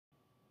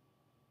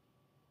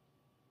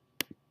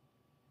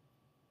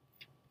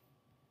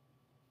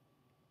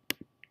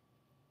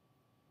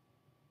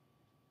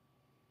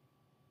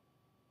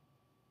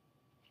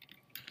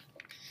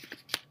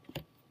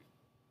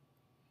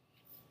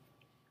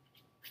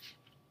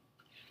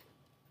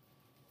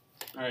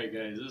Alright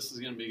guys, this is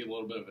going to be a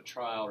little bit of a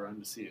trial run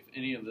to see if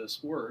any of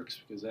this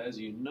works, because as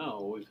you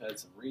know, we've had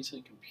some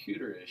recent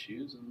computer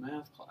issues in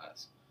math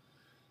class.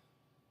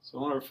 So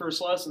one of our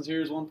first lessons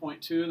here is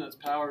 1.2, and that's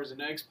powers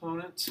and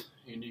exponents,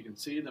 and you can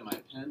see that my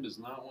pen does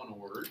not want to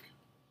work.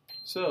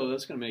 So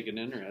that's going to make it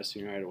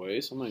interesting right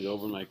away, so I'm going to go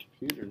over my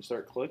computer and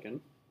start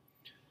clicking.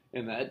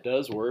 And that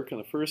does work,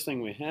 and the first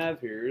thing we have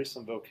here is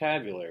some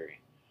vocabulary.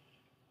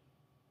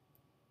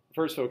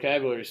 First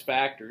vocabulary is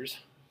factors.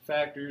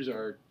 Factors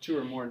are two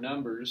or more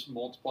numbers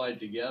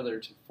multiplied together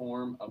to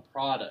form a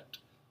product.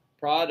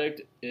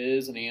 Product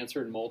is an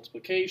answer in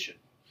multiplication.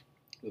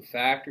 The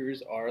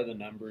factors are the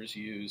numbers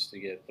used to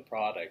get the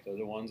product. They're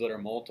the ones that are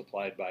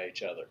multiplied by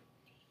each other.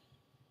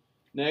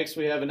 Next,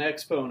 we have an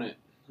exponent.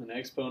 An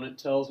exponent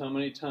tells how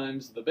many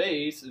times the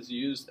base is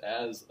used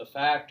as a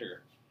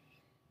factor.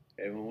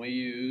 Okay, when we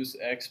use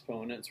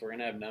exponents, we're going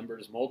to have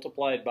numbers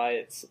multiplied by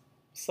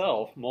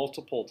itself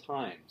multiple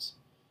times.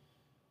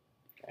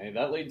 Okay,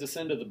 that leads us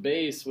into the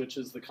base, which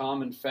is the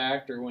common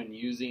factor when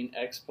using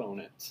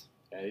exponents.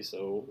 Okay,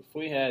 so if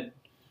we had,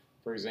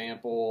 for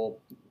example,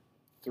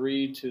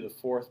 3 to the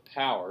 4th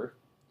power,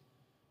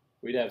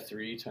 we'd have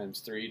 3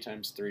 times 3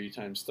 times 3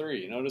 times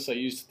 3. Notice I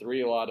used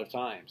 3 a lot of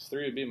times.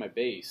 3 would be my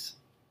base.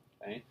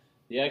 Okay?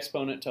 The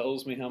exponent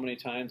tells me how many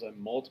times I'm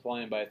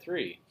multiplying by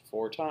 3.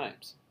 4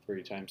 times.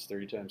 3 times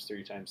 3 times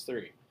 3 times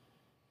 3.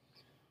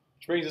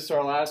 Which brings us to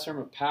our last term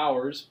of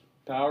powers.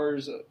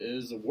 Powers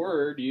is a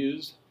word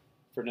used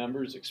for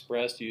numbers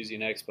expressed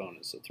using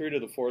exponents. So 3 to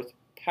the 4th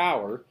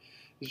power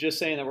is just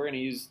saying that we're going to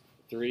use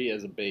 3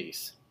 as a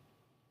base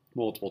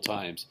multiple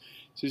times.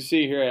 So you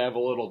see here I have a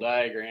little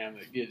diagram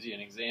that gives you an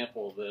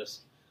example of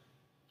this.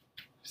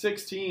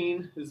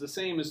 16 is the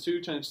same as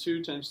 2 times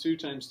 2 times 2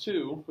 times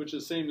 2, which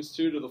is the same as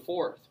 2 to the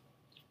 4th.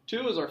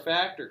 2 is our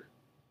factor.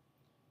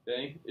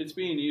 Okay? It's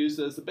being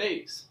used as the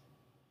base.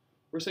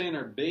 We're saying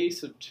our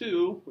base of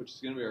 2, which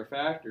is going to be our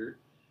factor,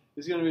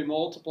 is going to be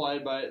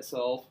multiplied by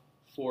itself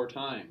 4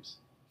 times.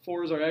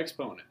 4 is our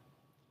exponent.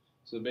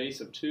 So the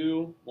base of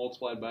 2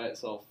 multiplied by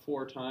itself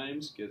 4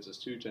 times gives us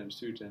 2 times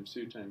 2 times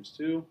 2 times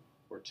 2,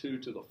 or 2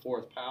 to the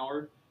 4th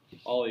power,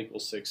 all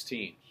equals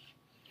 16.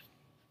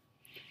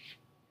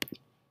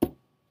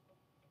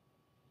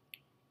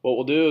 What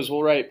we'll do is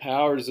we'll write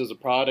powers as a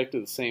product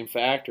of the same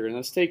factor, and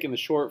that's taking the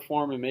short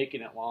form and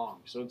making it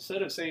long. So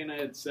instead of saying I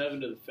had 7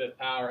 to the 5th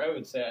power, I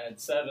would say I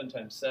had 7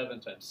 times 7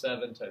 times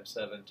 7 times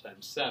 7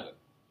 times 7.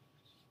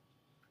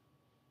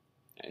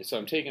 Okay, so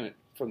I'm taking it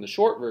from the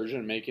short version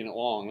and making it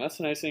long. That's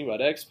the nice thing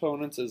about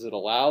exponents, is it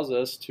allows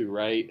us to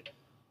write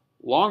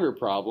longer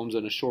problems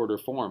in a shorter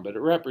form, but it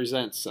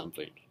represents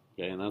something.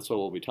 Okay, and that's what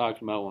we'll be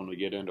talking about when we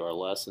get into our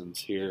lessons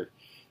here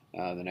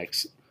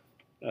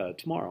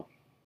tomorrow.